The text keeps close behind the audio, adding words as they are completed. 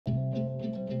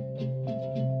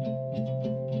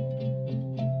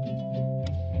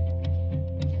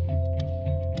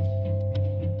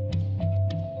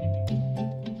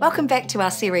Welcome back to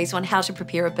our series on how to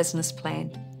prepare a business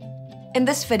plan. In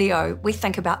this video, we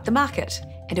think about the market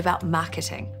and about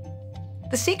marketing.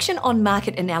 The section on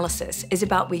market analysis is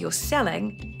about where you're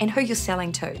selling and who you're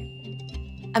selling to.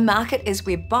 A market is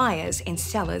where buyers and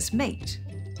sellers meet.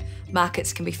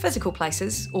 Markets can be physical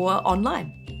places or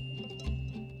online.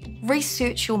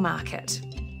 Research your market.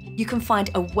 You can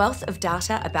find a wealth of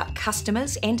data about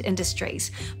customers and industries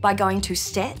by going to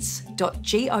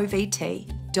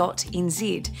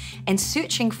business.govt.nz and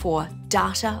searching for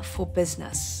data for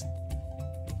business.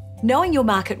 Knowing your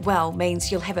market well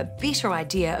means you'll have a better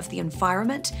idea of the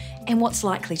environment and what's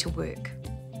likely to work.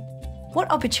 What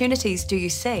opportunities do you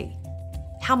see?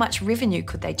 How much revenue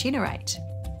could they generate?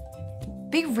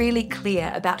 Be really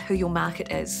clear about who your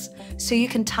market is so you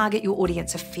can target your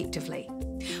audience effectively.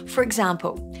 For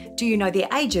example, do you know their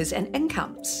ages and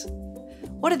incomes?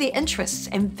 What are their interests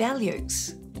and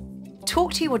values?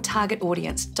 Talk to your target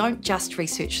audience, don't just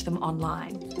research them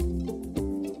online.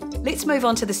 Let's move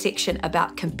on to the section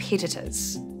about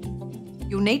competitors.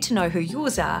 You'll need to know who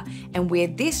yours are and where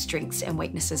their strengths and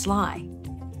weaknesses lie.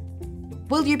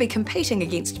 Will you be competing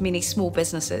against many small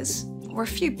businesses or a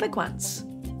few big ones?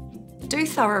 Do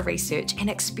thorough research and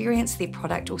experience their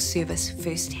product or service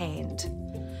firsthand.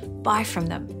 Buy from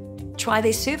them, try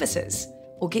their services,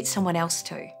 or get someone else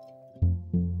to.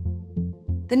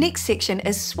 The next section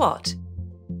is SWOT,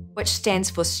 which stands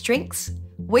for strengths,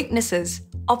 weaknesses,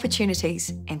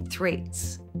 opportunities, and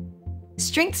threats.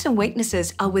 Strengths and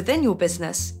weaknesses are within your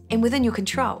business and within your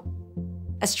control.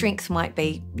 A strength might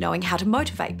be knowing how to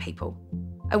motivate people.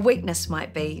 A weakness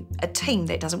might be a team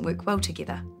that doesn't work well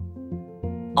together.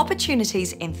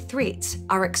 Opportunities and threats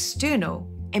are external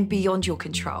and beyond your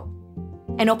control.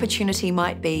 An opportunity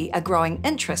might be a growing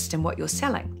interest in what you're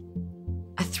selling.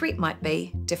 A threat might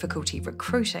be difficulty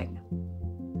recruiting.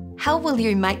 How will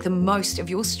you make the most of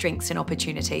your strengths and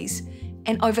opportunities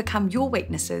and overcome your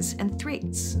weaknesses and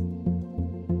threats?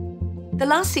 The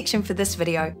last section for this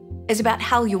video is about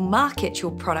how you'll market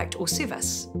your product or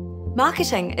service.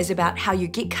 Marketing is about how you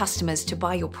get customers to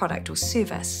buy your product or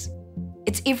service.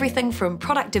 It's everything from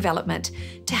product development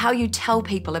to how you tell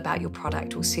people about your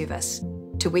product or service,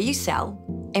 to where you sell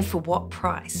and for what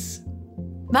price.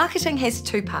 Marketing has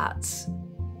two parts.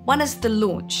 One is the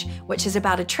launch, which is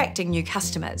about attracting new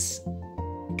customers.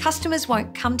 Customers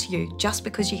won't come to you just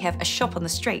because you have a shop on the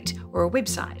street or a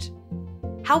website.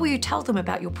 How will you tell them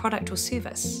about your product or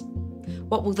service?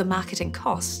 What will the marketing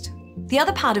cost? The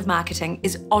other part of marketing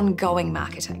is ongoing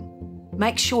marketing.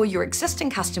 Make sure your existing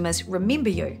customers remember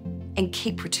you and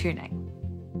keep returning.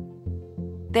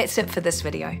 That's it for this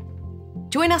video.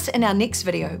 Join us in our next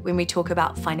video when we talk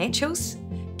about financials,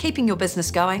 keeping your business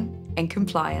going, and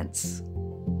compliance.